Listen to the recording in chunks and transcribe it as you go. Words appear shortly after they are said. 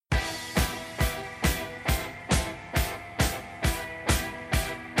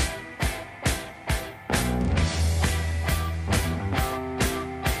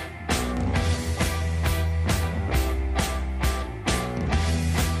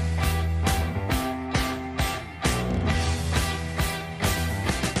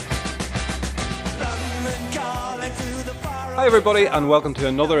Hi everybody and welcome to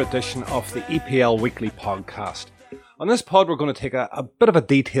another edition of the EPL Weekly Podcast. On this pod we're going to take a bit of a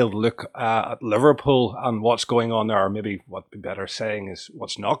detailed look at Liverpool and what's going on there, or maybe what would be better saying is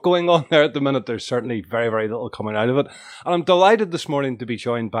what's not going on there at the minute. There's certainly very, very little coming out of it. And I'm delighted this morning to be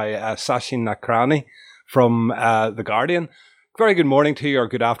joined by Sachin Nakrani from The Guardian. Very good morning to you, or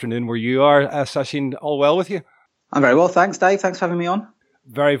good afternoon where you are, Sachin. All well with you? I'm very well, thanks, Dave. Thanks for having me on.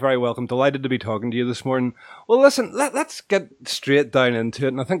 Very, very welcome. Delighted to be talking to you this morning. Well, listen, let's get straight down into it.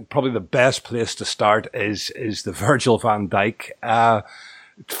 And I think probably the best place to start is the Virgil van Dijk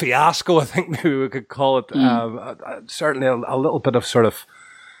fiasco, I think maybe we could call it. Certainly a little bit of sort of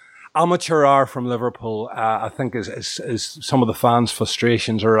amateur hour from Liverpool, I think is some of the fans'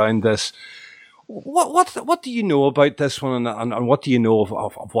 frustrations around this. What do you know about this one, and what do you know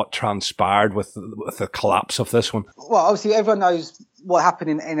of what transpired with the collapse of this one? Well, obviously everyone knows what happened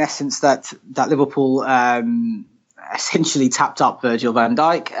in essence, that Liverpool essentially tapped up Virgil van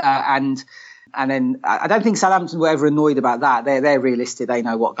Dijk, and then I don't think Southampton were ever annoyed about that. They're realistic. They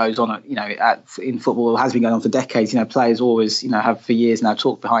know what goes on. In football, has been going on for decades. Players always have for years now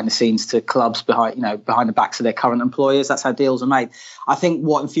talked behind the scenes to clubs behind the backs of their current employers. That's how deals are made. I think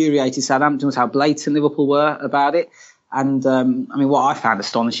what infuriated Southampton was how blatant Liverpool were about it. And what I found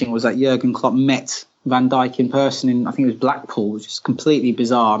astonishing was that Jurgen Klopp met Van Dijk in person in, I think it was Blackpool, which is completely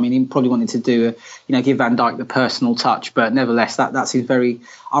bizarre. He probably wanted to give Van Dijk the personal touch, but nevertheless, that seems very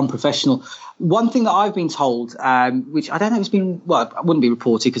unprofessional. One thing that I've been told, which I don't know if it's been, well, it wouldn't be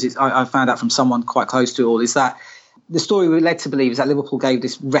reported because I found out from someone quite close to it all, is that the story we're led to believe is that Liverpool gave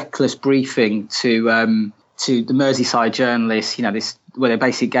this reckless briefing to the Merseyside journalists, where they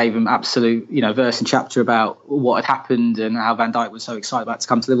basically gave them absolute, verse and chapter about what had happened and how Van Dijk was so excited about to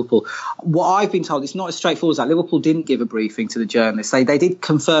come to Liverpool. What I've been told, it's not as straightforward as that. Liverpool didn't give a briefing to the journalists. They did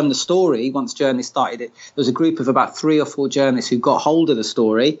confirm the story once journalists started it. There was a group of about 3 or 4 journalists who got hold of the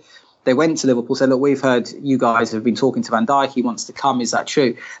story. They went to Liverpool, said, look, we've heard you guys have been talking to Van Dijk. He wants to come. Is that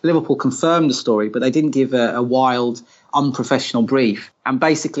true? Liverpool confirmed the story, but they didn't give a wild, unprofessional brief. And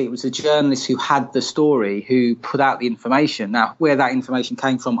basically, it was a journalist who had the story who put out the information. Now, where that information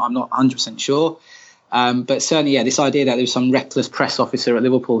came from, I'm not 100% sure. But certainly, this idea that there was some reckless press officer at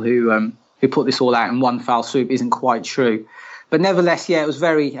Liverpool who put this all out in one foul swoop isn't quite true. But nevertheless, it was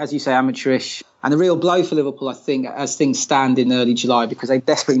very, as you say, amateurish. And a real blow for Liverpool, I think, as things stand in early July, because they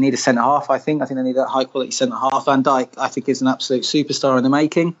desperately need a centre-half, I think. They need a high-quality centre-half. Van Dijk, I think, is an absolute superstar in the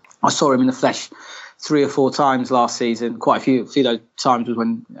making. I saw him in the flesh 3 or 4 times last season. Quite a few of those times was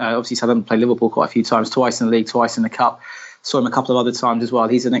when, obviously, Southampton played Liverpool quite a few times, twice in the league, twice in the cup. Saw him a couple of other times as well.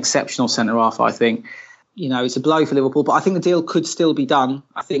 He's an exceptional centre-half, I think. It's a blow for Liverpool, but I think the deal could still be done.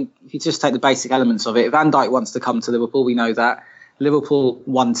 I think if you just take the basic elements of it, Van Dijk wants to come to Liverpool, we know that. Liverpool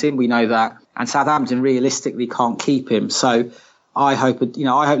want him, we know that, and Southampton realistically can't keep him. So I hope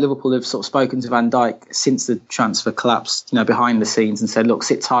Liverpool have sort of spoken to Van Dijk since the transfer collapsed, behind the scenes, and said, look,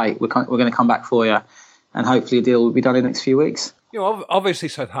 sit tight, we're going to come back for you, and hopefully a deal will be done in the next few weeks. Obviously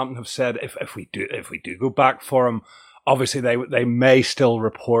Southampton have said if we do go back for him, obviously they may still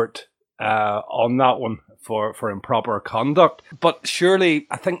report on that one for improper conduct. But surely,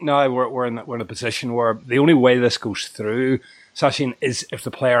 I think now we're in a position where the only way this goes through, Sachin, is if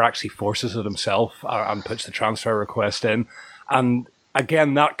the player actually forces it himself and puts the transfer request in. And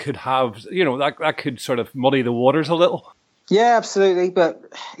again, that could have, that could sort of muddy the waters a little. Yeah, absolutely. But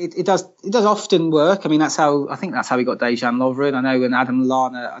it does often work. I think that's how we got Dejan Lovren. I know when Adam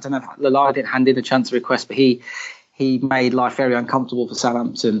Lallana, I don't know if Lallana didn't hand in a transfer request, but he made life very uncomfortable for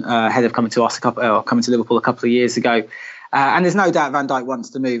Southampton ahead of coming to Liverpool a couple of years ago. And there's no doubt Van Dijk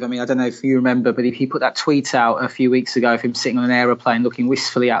wants to move. I don't know if you remember, but he put that tweet out a few weeks ago of him sitting on an aeroplane looking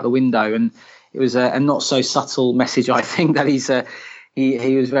wistfully out the window. And it was a not so subtle message, I think, that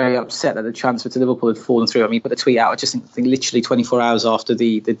he was very upset that the transfer to Liverpool had fallen through. He put the tweet out, I just think literally 24 hours after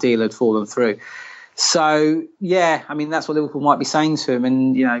the deal had fallen through. So, that's what Liverpool might be saying to him,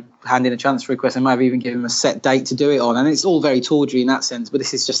 and, hand in a transfer request and maybe even give him a set date to do it on. And it's all very tawdry in that sense, but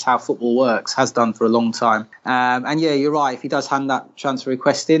this is just how football works, has done for a long time. You're right. If he does hand that transfer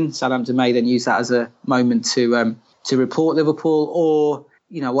request in, Southampton may then use that as a moment to report Liverpool, or,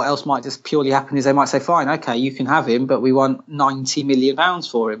 what else might just purely happen is they might say, fine, okay, you can have him, but we want £90 million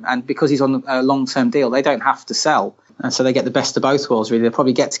for him. And because he's on a long-term deal, they don't have to sell. And so they get the best of both worlds, really. They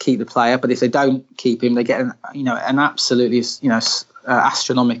probably get to keep the player, but if they don't keep him, they get an absolutely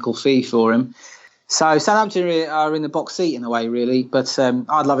astronomical fee for him. So Southampton are in the box seat in a way, really. But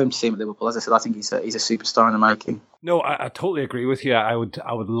I'd love him to see him at Liverpool. As I said, I think he's a superstar in the making. No, I totally agree with you. I would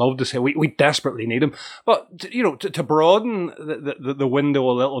love to say we desperately need him, but to broaden the window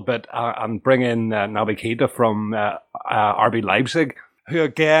a little bit and bring in Naby Keita from RB Leipzig, who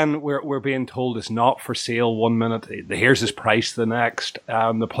again we're being told is not for sale 1 minute. Here's his price the next.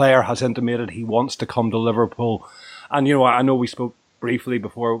 The player has intimated he wants to come to Liverpool, and I know we spoke briefly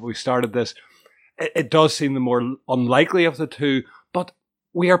before we started this. It does seem the more unlikely of the two, but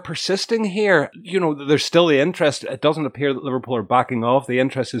we are persisting here. There's still the interest. It doesn't appear that Liverpool are backing off. The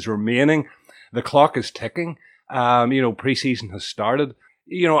interest is remaining. The clock is ticking. Pre-season has started.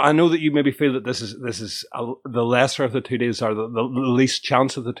 I know that you maybe feel that this is the lesser of the two deals, or the least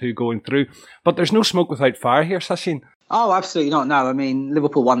chance of the two going through. But there's no smoke without fire here, Sachin. Oh, absolutely not. No, I mean,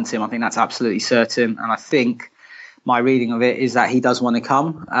 Liverpool want him. I think that's absolutely certain. And I think my reading of it is that he does want to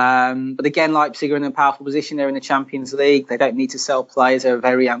come. But again, Leipzig are in a powerful position. They're in the Champions League. They don't need to sell players. They're a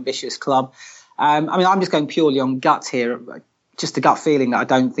very ambitious club. I'm just going purely on gut here. Just a gut feeling that I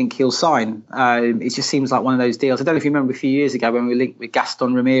don't think he'll sign. It just seems like one of those deals. I don't know if you remember a few years ago when we were linked with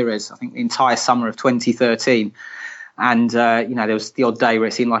Gaston Ramirez, I think the entire summer of 2013. And, there was the odd day where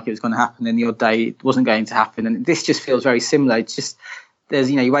it seemed like it was going to happen, and the odd day it wasn't going to happen. And this just feels very similar. It's just,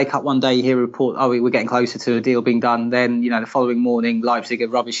 you wake up one day, you hear a report, we're getting closer to a deal being done. Then, the following morning, Leipzig have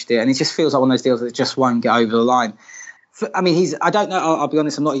rubbished it. And it just feels like one of those deals that just won't get over the line. I mean, I don't know. I'll be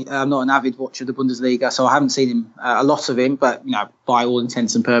honest. I'm not an avid watcher of the Bundesliga, so I haven't seen him a lot of him. But by all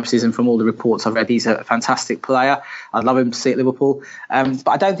intents and purposes, and from all the reports I've read, he's a fantastic player. I'd love him to see at Liverpool, but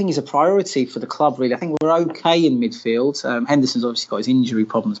I don't think he's a priority for the club. Really, I think we're okay in midfield. Henderson's obviously got his injury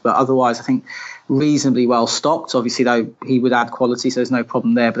problems, but otherwise, I think reasonably well stocked. Obviously, though, he would add quality, so there's no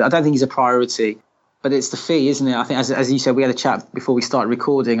problem there. But I don't think he's a priority. But it's the fee, isn't it? I think, as you said, we had a chat before we started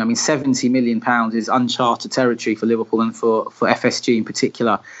recording. I mean, £70 million is uncharted territory for Liverpool and for FSG in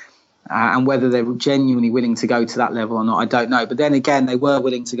particular. And whether they're genuinely willing to go to that level or not, I don't know. But then again, they were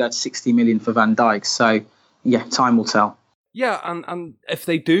willing to go to 60 million for Van Dijk. So, yeah, time will tell. Yeah, and if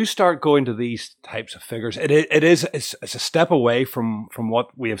they do start going to these types of figures, it's a step away from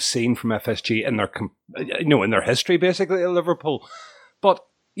what we have seen from FSG in their history, basically, at Liverpool. But,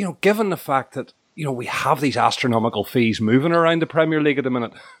 given the fact that we have these astronomical fees moving around the Premier League at the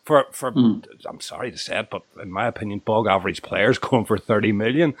minute for I'm sorry to say it, but in my opinion, bog average players going for 30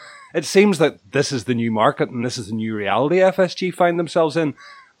 million. It seems that this is the new market and this is the new reality FSG find themselves in.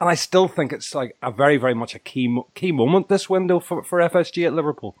 And I still think it's like a very, very much a key moment, this window for FSG at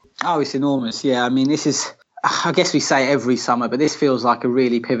Liverpool. Oh, it's enormous. Yeah, I mean, this is, I guess we say every summer, but this feels like a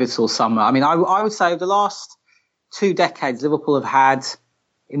really pivotal summer. I mean, I would say over the last 2 decades, Liverpool have had,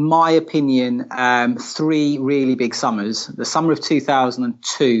 in my opinion, 3 really big summers. The summer of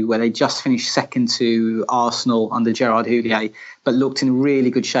 2002, where they just finished second to Arsenal under Gerard Houllier, but looked in really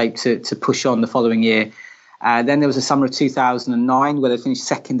good shape to push on the following year. Then there was a summer of 2009 where they finished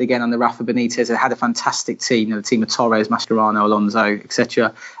second again under Rafa Benitez. They had a fantastic team, the team of Torres, Mascherano, Alonso,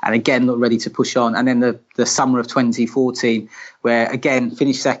 etc. And again, looked ready to push on. And then the summer of 2014, where again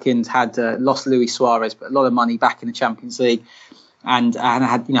finished second, had lost Luis Suarez, but a lot of money back in the Champions League, and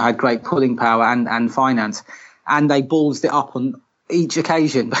had great pulling power and finance. And they ballsed it up on each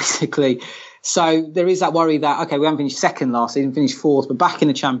occasion, basically. So there is that worry that, okay, we haven't finished second last season, finished fourth, but back in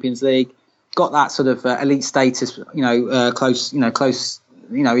the Champions League, got that sort of elite status, close.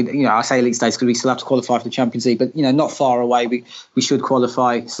 I say elite status because we still have to qualify for the Champions League, but not far away. We should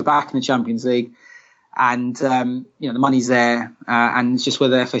qualify. So back in the Champions League, and the money's there, and it's just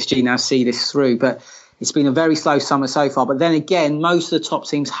whether FSG now see this through. But it's been a very slow summer so far. But then again, most of the top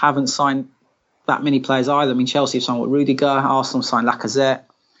teams haven't signed that many players either. I mean, Chelsea have signed Rudiger, Arsenal have signed Lacazette,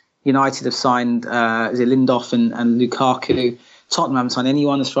 United have signed Lindelof and Lukaku. Tottenham haven't signed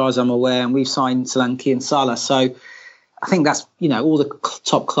anyone as far as I'm aware, and we've signed Solanke and Salah. So I think that's, all the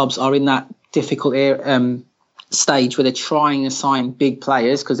top clubs are in that difficult stage where they're trying to sign big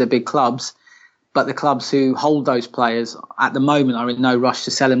players because they're big clubs, but the clubs who hold those players at the moment are in no rush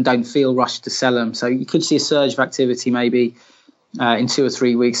to sell them, don't feel rushed to sell them. So you could see a surge of activity maybe in 2 or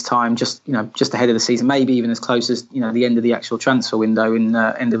 3 weeks' time, just ahead of the season, maybe even as close as the end of the actual transfer window in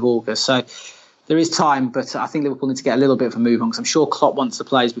end of August. So there is time, but I think Liverpool need to get a little bit of a move on, because I'm sure Klopp wants the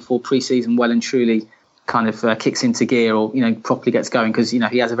players before pre-season well and truly kind of kicks into gear, or properly gets going, because he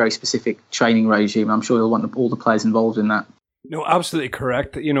has a very specific training regime. I'm sure he'll want all the players involved in that. No, absolutely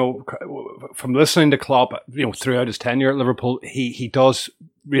correct. From listening to Klopp, throughout his tenure at Liverpool, he does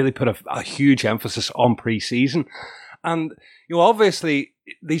really put a huge emphasis on pre-season, and obviously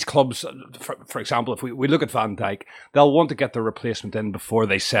these clubs, for example, if we look at Van Dijk, they'll want to get their replacement in before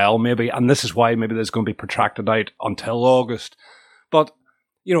they sell, maybe, and this is why maybe there's going to be protracted out until August. But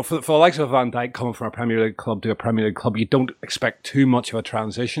for the likes of Van Dijk coming from a Premier League club to a Premier League club, you don't expect too much of a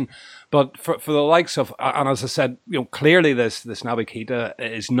transition. But for the likes of, and as I said, clearly this Naby Keita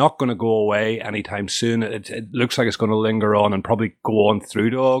is not going to go away anytime soon. It looks like it's going to linger on and probably go on through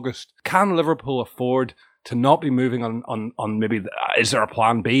to August. Can Liverpool afford to not be moving on maybe, is there a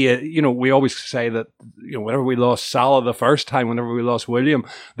plan B? We always say that, whenever we lost Salah the first time, whenever we lost William,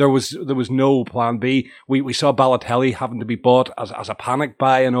 there was no plan B. We saw Balotelli having to be bought as a panic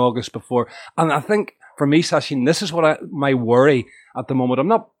buy in August before. And I think for me, Sachin, this is my worry at the moment. I'm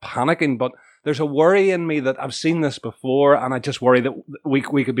not panicking, but there's a worry in me that I've seen this before, and I just worry that we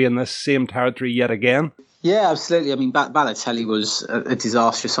could be in this same territory yet again. Yeah, absolutely. I mean, Balotelli was a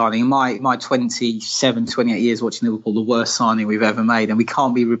disastrous signing. My 27, 28 years watching Liverpool, the worst signing we've ever made, and we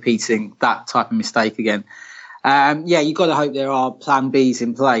can't be repeating that type of mistake again. You've got to hope there are plan Bs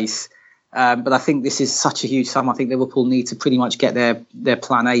in place. But I think this is such a huge sum. I think Liverpool need to pretty much get their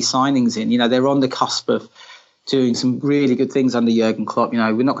plan A signings in. They're on the cusp of doing some really good things under Jurgen Klopp.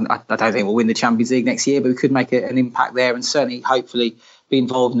 We're not going I don't think we'll win the Champions League next year, but we could make an impact there, and certainly, hopefully, be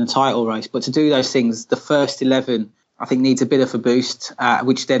involved in the title race. But to do those things, the first 11, I think, needs a bit of a boost,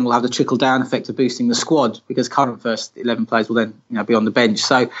 which then will have the trickle-down effect of boosting the squad, because current first 11 players will then be on the bench.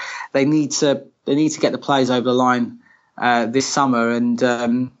 So they need to get the players over the line this summer. And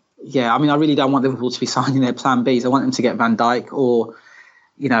I really don't want Liverpool to be signing their plan Bs. I want them to get Van Dijk or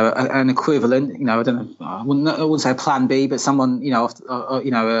an equivalent. I don't know. I wouldn't say a plan B, but someone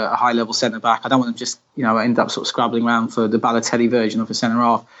a high level centre back. I don't want them just end up sort of scrabbling around for the Balotelli version of a centre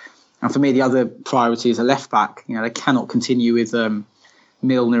half. And for me, the other priority is a left back. They cannot continue with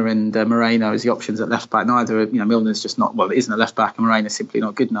Milner and Moreno as the options at left back. Neither Milner's just not, it isn't a left back, and Moreno's simply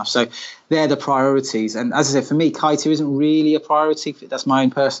not good enough. So they're the priorities. And as I said, for me, Keita isn't really a priority. That's my own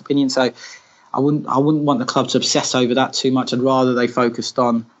personal opinion. So I wouldn't want the club to obsess over that too much. I'd rather they focused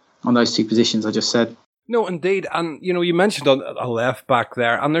on those two positions I just said. No, indeed. And, you mentioned a left back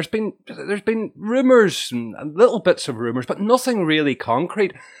there, and there's been rumours and little bits of rumours, but nothing really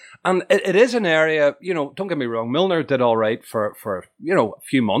concrete. And it is an area, don't get me wrong, Milner did all right for a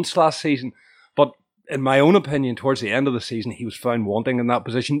few months last season, but in my own opinion, towards the end of the season, he was found wanting in that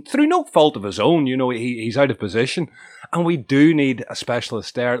position through no fault of his own. He's out of position, and we do need a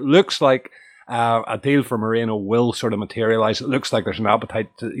specialist there. It looks like a deal for Moreno will sort of materialise. It looks like there's an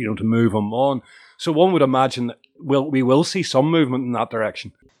appetite to move him on. So one would imagine that we will see some movement in that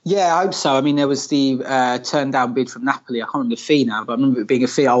direction. Yeah, I hope so. I mean, there was the turned down bid from Napoli. I can't remember the fee now, but I remember it being a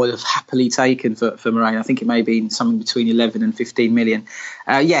fee I would have happily taken for Moreno. I think it may have been something between 11 and 15 million.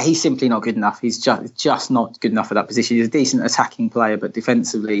 He's simply not good enough. He's just not good enough for that position. He's a decent attacking player, but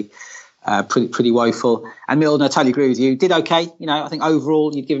defensively pretty woeful. And Milner, I totally agree with you, did okay. I think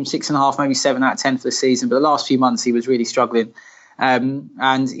overall you'd give him 6.5, maybe 7 out of 10 for the season, but the last few months he was really struggling.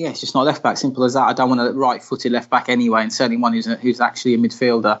 It's just not left back, simple as that. I don't want a right-footed left back anyway, and certainly one who's actually a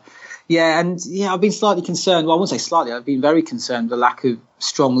midfielder. I've been slightly concerned. Well, I won't say slightly. I've been very concerned with the lack of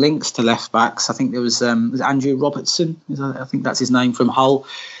strong links to left backs. I think there was Andrew Robertson. I think that's his name, from Hull.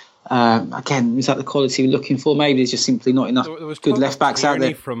 Again, is that the quality we're looking for? Maybe there's just simply not enough good left backs out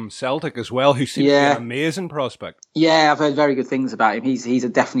there. From Celtic as well, who seems to be an amazing prospect. Yeah, I've heard very good things about him. He's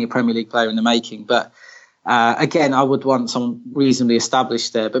definitely a Premier League player in the making, but. Again, I would want someone reasonably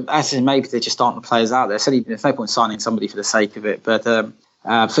established there, but as I say, maybe there just aren't the players out there. So there's no point signing somebody for the sake of it. But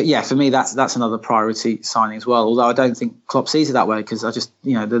for me, that's another priority signing as well. Although I don't think Klopp sees it that way, because I just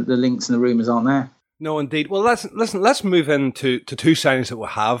the links and the rumours aren't there. No, indeed. Well, let's move into two signings that we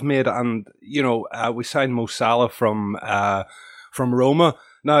have made, and we signed Mo Salah from Roma.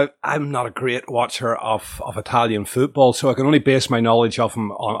 Now, I'm not a great watcher of Italian football, so I can only base my knowledge of him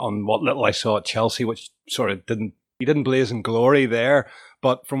on what little I saw at Chelsea, which sort of he didn't blaze in glory there.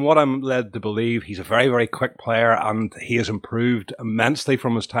 But from what I'm led to believe, he's a very, very quick player, and he has improved immensely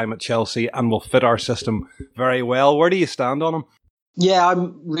from his time at Chelsea and will fit our system very well. Where do you stand on him? Yeah,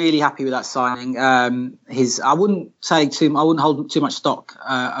 I'm really happy with that signing. I wouldn't hold too much stock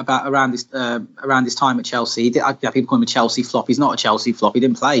around his time at Chelsea. People call him a Chelsea flop. He's not a Chelsea flop. He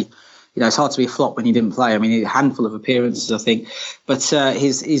didn't play. It's hard to be a flop when you didn't play. I mean, a handful of appearances, I think, but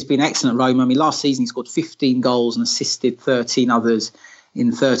he's been excellent at Roma. I mean, last season he scored 15 goals and assisted 13 others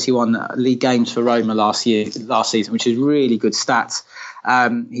in 31 league games for Roma last season, which is really good stats.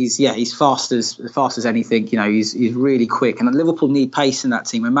 He's fast as anything. He's really quick, and Liverpool need pace in that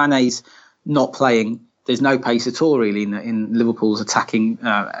team. When Mane's not playing, there's no pace at all really in Liverpool's attacking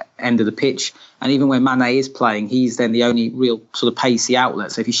end of the pitch. And even when Mane is playing, he's then the only real sort of pacey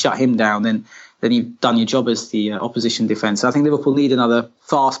outlet. So if you shut him down, then you've done your job as the opposition defence. So I think Liverpool need another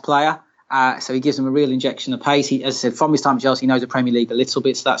fast player. So he gives them a real injection of pace. He, as I said, from his time at Chelsea, he knows the Premier League a little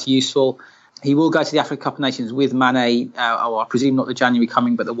bit, so that's useful. He will go to the Africa Cup of Nations with Mane, I presume not the January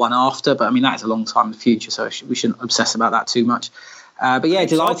coming, but the one after. But I mean, that is a long time in the future, so we shouldn't obsess about that too much. But yeah,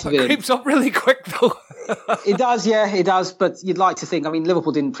 delighted with it. It creeps up really quick, though. It does, yeah, it does. But you'd like to think, I mean,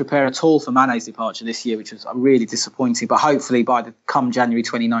 Liverpool didn't prepare at all for Mane's departure this year, which was really disappointing. But hopefully, come January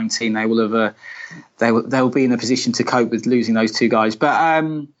 2019, they will have they will be in a position to cope with losing those two guys. But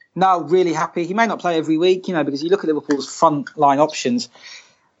no, really happy. He may not play every week, because you look at Liverpool's front line options.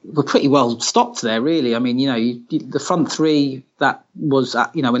 We're pretty well stocked there, really. I mean, the front three that was,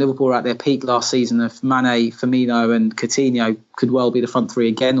 when Liverpool were at their peak last season of Mane, Firmino and Coutinho could well be the front three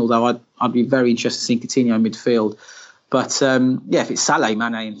again, although I'd be very interested in seeing Coutinho in midfield. But, if it's Salah,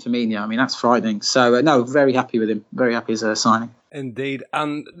 Mane and Firmino, I mean, that's frightening. So, no, very happy with him. Very happy as a signing. Indeed.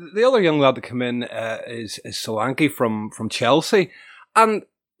 And the other young lad to come in is Solanke from Chelsea. And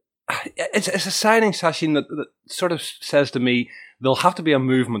it's a signing, Sachin, that sort of says to me, there'll have to be a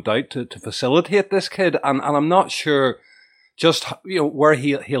movement out to facilitate this kid, and I'm not sure just where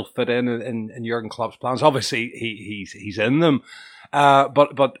he'll fit in Jurgen Klopp's plans. Obviously, he's in them,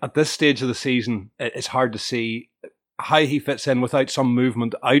 but at this stage of the season, it's hard to see how he fits in without some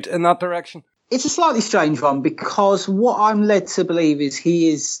movement out in that direction. It's a slightly strange one, because what I'm led to believe is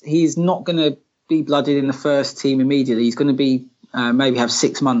he's not going to be blooded in the first team immediately. He's going to be maybe have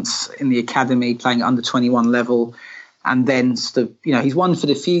 6 months in the academy playing at under 21 level. And then, he's one for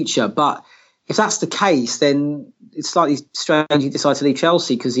the future. But if that's the case, then it's slightly strange he decided to leave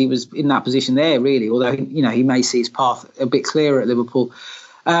Chelsea, because he was in that position there, really. Although, he may see his path a bit clearer at Liverpool.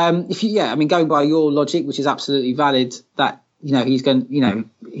 Going by your logic, which is absolutely valid, that he's going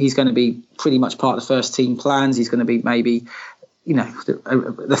to be pretty much part of the first team plans. He's going to be maybe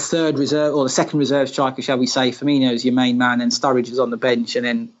the third reserve or the second reserve striker, shall we say. Firmino is your main man, and Sturridge is on the bench, and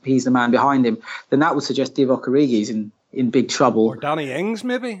then he's the man behind him. Then that would suggest Divock Origi's in big trouble. Or Danny Ings,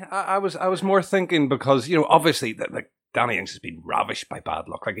 maybe. I was more thinking, because obviously Danny Ings has been ravished by bad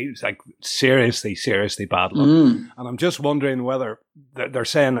luck. Like, he was seriously bad luck. And I'm just wondering whether they're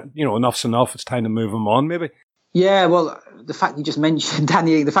saying enough's enough. It's time to move him on, maybe. Yeah, well, the fact you just mentioned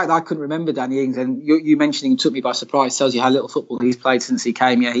Danny Ings, the fact that I couldn't remember Danny Ings, and you mentioning him took me by surprise, tells you how little football he's played since he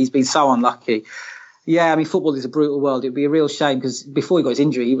came. Yeah, he's been so unlucky. Yeah, I mean, football is a brutal world. It would be a real shame, because before he got his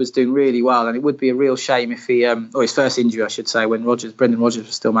injury, he was doing really well, and it would be a real shame if he, or his first injury, I should say, when Brendan Rodgers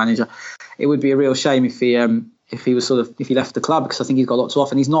was still manager. It would be a real shame if he left the club, because I think he's got a lot to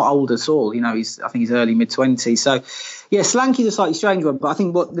offer, and he's not old at all. I think he's early mid-20s. So, yeah, Solanke's a slightly strange one, but I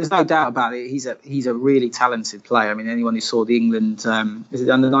think there's no doubt about it. He's a really talented player. I mean, anyone who saw the England, is it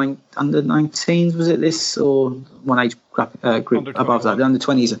under 19s? Was it this, or one age group above that? The under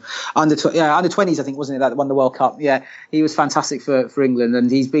 20s, under 20s. I think, wasn't it, that won the World Cup? Yeah, he was fantastic for England, and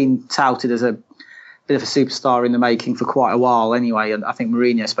he's been touted as a bit of a superstar in the making for quite a while anyway, and I think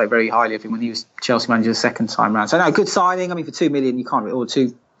Mourinho spoke very highly of him when he was Chelsea manager the second time round. So no, good signing. I mean, for 2 million you can't, or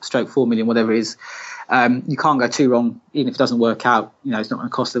 2/4 million, whatever it is, you can't go too wrong. Even if it doesn't work out, it's not going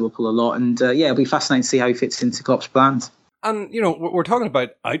to cost Liverpool a lot. And it'll be fascinating to see how he fits into Klopp's plans. And, we're talking about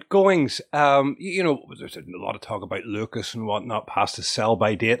outgoings. There's a lot of talk about Lucas and whatnot past his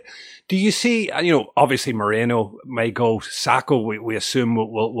sell-by date. Do you see, obviously Moreno may go, Sakho we assume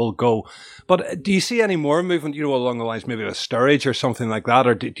will go. But do you see any more movement, along the lines maybe of a Sturridge or something like that?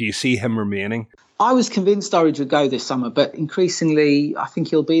 Or do you see him remaining? I was convinced Sturridge would go this summer, but increasingly I think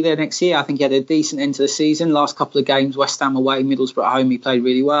he'll be there next year. I think he had a decent end to the season. Last couple of games, West Ham away, Middlesbrough at home, he played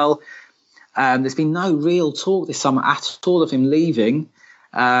really well. There's been no real talk this summer at all of him leaving.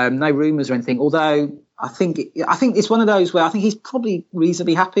 No rumours or anything. Although I think it's one of those where I think he's probably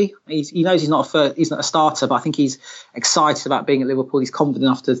reasonably happy. He knows he's not a starter, but I think he's excited about being at Liverpool. He's confident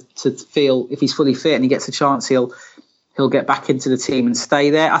enough to feel if he's fully fit and he gets a chance, he'll get back into the team and stay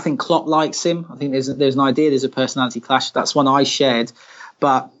there. I think Klopp likes him. I think there's an idea, there's a personality clash. That's one I shared,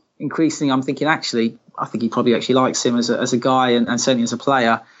 but increasingly I'm thinking I think he probably actually likes him as a guy and certainly as a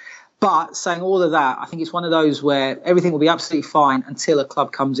player. But saying all of that, I think it's one of those where everything will be absolutely fine until a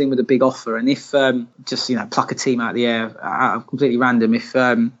club comes in with a big offer. And if pluck a team out of the air, completely random. If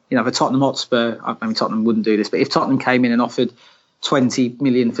for Tottenham Hotspur, I mean Tottenham wouldn't do this, but if Tottenham came in and offered 20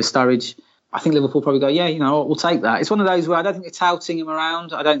 million for Sturridge, I think Liverpool probably go, yeah, we'll take that. It's one of those where I don't think they're touting him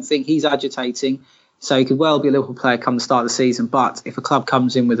around. I don't think he's agitating, so he could well be a Liverpool player come the start of the season. But if a club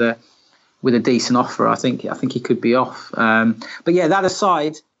comes in with a decent offer, I think he could be off. But yeah, that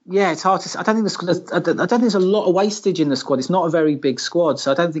aside, Yeah, it's hard to say. I don't think there's a lot of wastage in the squad. It's not a very big squad,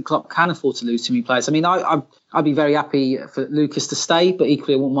 so I don't think Klopp can afford to lose too many players. I mean, I'd be very happy for Lucas to stay, but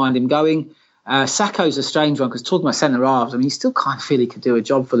equally I wouldn't mind him going. Sakho's a strange one because talking about centre halves, I mean, you still kind of feel he could do a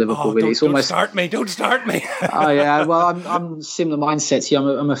job for Liverpool. Really, don't start me! Oh yeah, well, I'm similar mindset to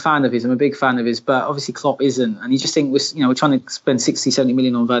you. I'm a fan of his. I'm a big fan of his, but obviously Klopp isn't, and you just think we're trying to spend 60, 70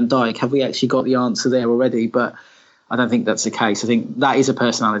 million on Van Dijk. Have we actually got the answer there already? But I don't think that's the case. I think that is a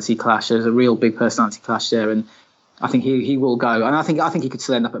personality clash. There's a real big personality clash there, and I think he will go. And I think he could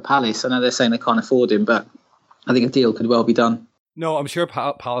still end up at Palace. I know they're saying they can't afford him, but I think a deal could well be done. No, I'm sure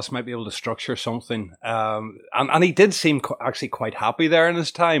Palace might be able to structure something. And he did seem actually quite happy there in his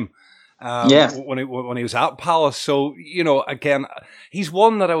time. When he was at Palace. So, again, he's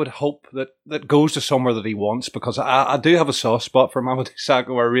one that I would hope that goes to somewhere that he wants, because I do have a soft spot for Mamadou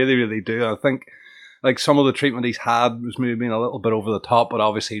Sakho. I really, really do. I think like some of the treatment he's had was maybe a little bit over the top, but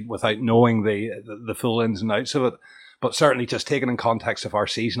obviously without knowing the full ins and outs of it. But certainly just taken in context of our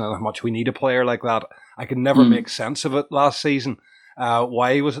season and how much we need a player like that, I could never make sense of it last season,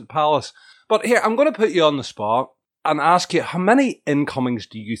 why he was at Palace. But here, I'm going to put you on the spot and ask you, how many incomings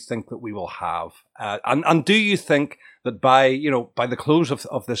do you think that we will have? And do you think that by the close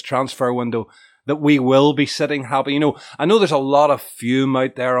of this transfer window, that we will be sitting happy? I know there's a lot of fume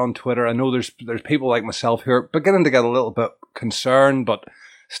out there on Twitter. I know there's people like myself who are beginning to get a little bit concerned, but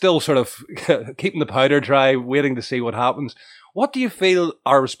still sort of keeping the powder dry, waiting to see what happens. What do you feel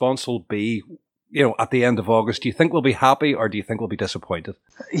our response will be, at the end of August? Do you think we'll be happy, or do you think we'll be disappointed?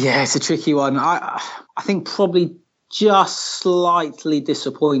 Yeah, it's a tricky one. I think probably just slightly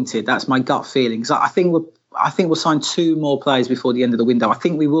disappointed. That's my gut feeling. I think we'll sign 2 more players before the end of the window. I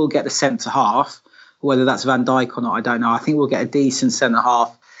think we will get the centre half, whether that's Van Dijk or not, I don't know. I think we'll get a decent centre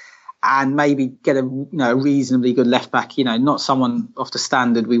half, and maybe get a reasonably good left back. Not someone off the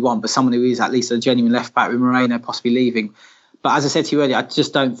standard we want, but someone who is at least a genuine left back, with Moreno possibly leaving. But as I said to you earlier, I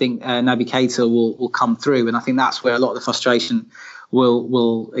just don't think Naby Keita will come through, and I think that's where a lot of the frustration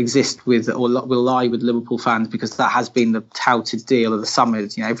will exist with, or will lie with Liverpool fans, because that has been the touted deal of the summer.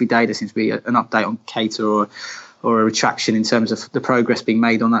 Every day there seems to be an update on Keita or a retraction in terms of the progress being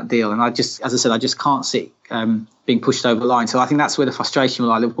made on that deal. And I just can't see being pushed over the line. So I think that's where the frustration will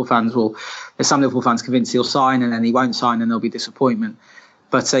lie. There's some Liverpool fans convinced he'll sign, and then he won't sign, and there'll be disappointment.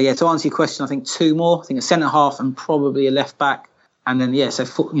 But to answer your question, I think 2 more. I think a centre half and probably a left back, and then so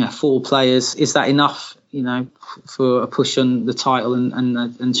 4 players. Is that enough? For a push on the title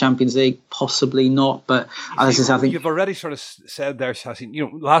and Champions League? Possibly not. But as I think you've already sort of said there, Sassy,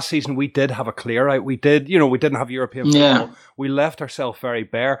 last season we did have a clear out. We did, we didn't have European football. Yeah. We left ourselves very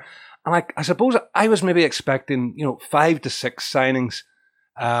bare. And I suppose I was maybe expecting, 5 to 6 signings,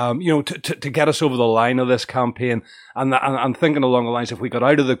 to get us over the line of this campaign. And thinking along the lines, if we got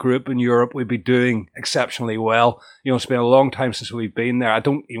out of the group in Europe, we'd be doing exceptionally well. It's been a long time since we've been there. I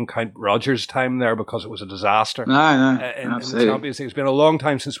don't even count Rodgers' time there, because it was a disaster. No, in the Champions League. It's been a long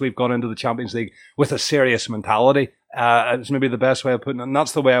time since we've gone into the Champions League with a serious mentality. It's maybe the best way of putting it. And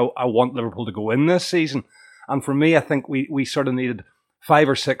that's the way I want Liverpool to go in this season. And for me, I think we sort of needed 5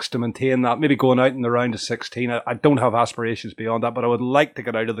 or 6 to maintain that, maybe going out in the round of 16. I don't have aspirations beyond that, but I would like to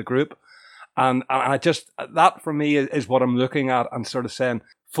get out of the group. And I just, that for me is what I'm looking at, and sort of saying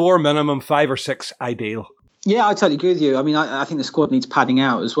 4 minimum, 5 or 6 ideal. Yeah, I totally agree with you. I mean, I think the squad needs padding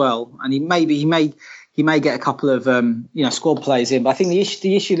out as well. And he may get a couple of squad players in. But I think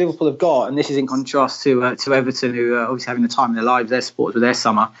the issue Liverpool have got, and this is in contrast to Everton, who are obviously having the time of their lives, their sports with their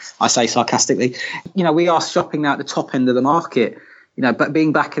summer, I say sarcastically, we are shopping now at the top end of the market. But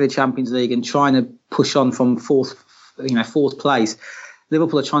being back in the Champions League and trying to push on from fourth place,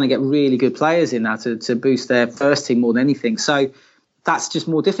 Liverpool are trying to get really good players in now to boost their first team more than anything. So that's just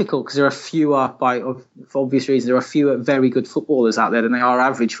more difficult, because there are fewer, for obvious reasons, there are fewer very good footballers out there than there are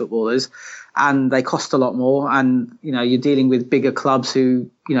average footballers, and they cost a lot more. And you're dealing with bigger clubs who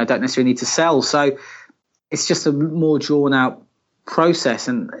don't necessarily need to sell. So it's just a more drawn out process.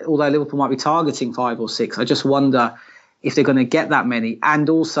 And although Liverpool might be targeting 5 or 6, I just wonder if they're going to get that many. And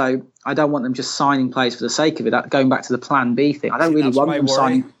also, I don't want them just signing players for the sake of it. Going back to the Plan B thing, I don't really want them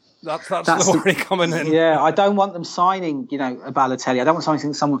signing. That's the worry coming in. Yeah, I don't want them signing, a Balotelli. I don't want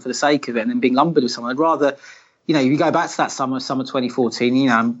signing someone for the sake of it and then being lumbered with someone. I'd rather, if you go back to that summer 2014,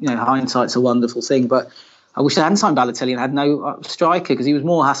 hindsight's a wonderful thing. But I wish they hadn't signed Balotelli and had no striker, because he was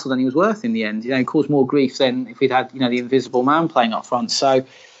more hassle than he was worth in the end. He caused more grief than if we'd had, the invisible man playing up front. So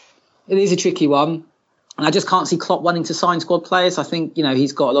it is a tricky one. And I just can't see Klopp wanting to sign squad players. I think,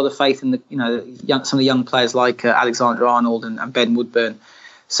 he's got a lot of faith in some of the young players like Alexander-Arnold and Ben Woodburn.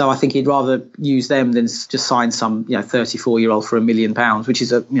 So I think he'd rather use them than just sign some 34-year-old for £1 million, which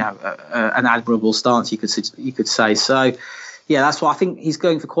is an admirable stance, you could say. So yeah, that's why I think he's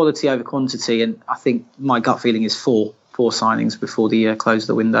going for quality over quantity, and I think my gut feeling is four signings before the close of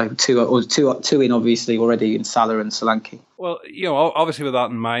the window. Two in obviously already in Salah and Solanke. Well, obviously with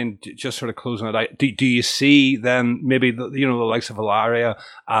that in mind, just sort of closing it out, do you see then maybe the likes of Ilaria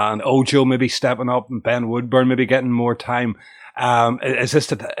and Ojo maybe stepping up and Ben Woodburn maybe getting more time? Is this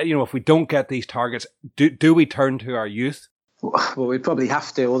if we don't get these targets, do we turn to our youth? Well, we probably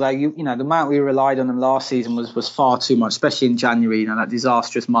have to. Although the amount we relied on them last season was far too much, especially in January. That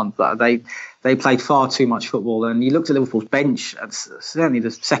disastrous month. They played far too much football. And you looked at Liverpool's bench, certainly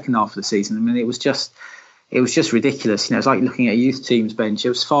the second half of the season. I mean, it was just ridiculous. It's like looking at a youth team's bench. There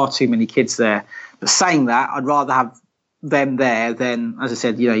was far too many kids there. But saying that, I'd rather have them there than, as I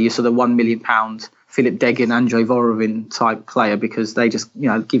said, your sort of £1 million Philip Degan, Andrei Vorovin type player, because they just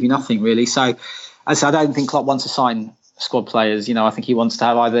give you nothing really. So, I don't think Klopp wants to sign squad players. I think he wants to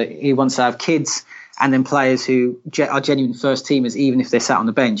have kids and then players who are genuine first teamers, even if they're sat on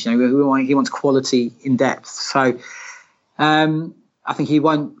the bench. He wants quality in depth. So I think he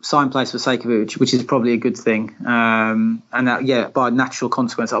won't sign players for the sake of it, which is probably a good thing. And that, by natural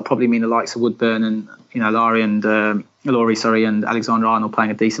consequence, that'll probably mean the likes of Woodburn and Laurie and Alexander-Arnold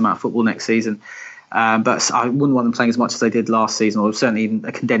playing a decent amount of football next season. But I wouldn't want them playing as much as they did last season, or certainly in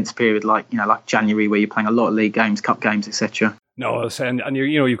a condensed period like January, where you're playing a lot of league games, cup games, etc. No, and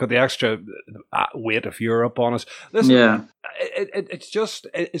you've got the extra weight of Europe on us. Listen, yeah,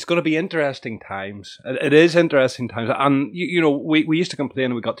 it's going to be interesting times. It is interesting times, and we used to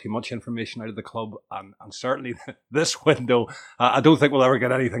complain we got too much information out of the club, and certainly this window, I don't think we'll ever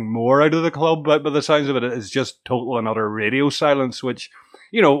get anything more out of the club. But by the sounds of it, it's just total and utter radio silence, which.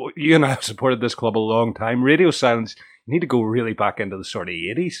 You and I have supported this club a long time. Radio silence, you need to go really back into the sort of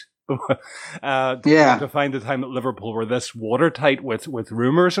 80s to find the time that Liverpool were this watertight with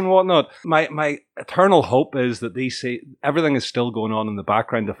rumours and whatnot. My eternal hope is that everything is still going on in the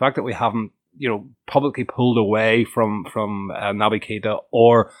background. The fact that we haven't, publicly pulled away from Naby Keita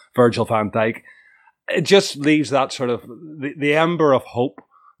or Virgil van Dijk, it just leaves that sort of the ember of hope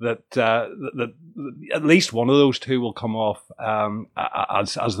that at least one of those two will come off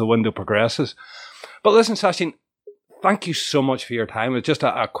as the window progresses. But listen, Sachin, thank you so much for your time. It's just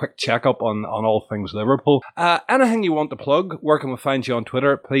a quick checkup on all things Liverpool. Anything you want to plug? Where can we find you on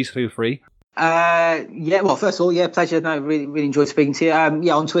Twitter? Please feel free. Well, first of all, pleasure. No, really enjoyed speaking to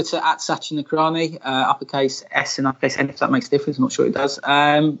you. On Twitter at Sachin Nakarani, uppercase S and uppercase N, if that makes a difference. I'm not sure it does.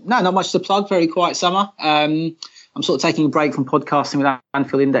 No, not much to plug. Very quiet summer. I'm sort of taking a break from podcasting with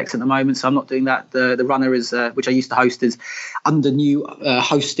Anfield Index at the moment, so I'm not doing that. The Runner is, which I used to host, is under new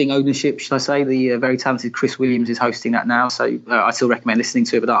hosting ownership, should I say. The very talented Chris Williams is hosting that now, so I still recommend listening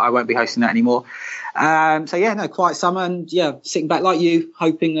to it, but I won't be hosting that anymore. Quiet summer, and sitting back like you,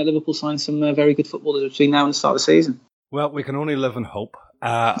 hoping that Liverpool signs some very good footballers between now and the start of the season. Well, we can only live in hope.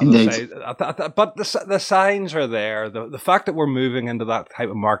 Indeed. But the signs are there. The fact that we're moving into that type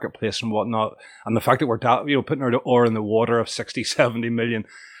of marketplace and whatnot, and the fact that we're putting our oar in the water of 60, 70 million,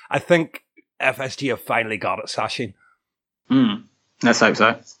 I think FSG have finally got it, Sachin. Let's hope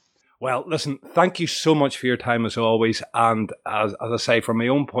so. Well, listen, thank you so much for your time as always. And as I say, from my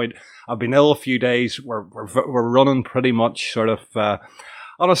own point, I've been ill a few days. We're running pretty much sort of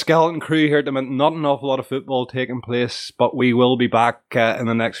on a skeleton crew here at the minute. Not an awful lot of football taking place, but we will be back in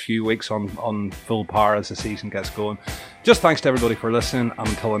the next few weeks on full power as the season gets going. Just thanks to everybody for listening, and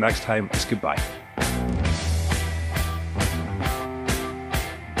until the next time, it's goodbye.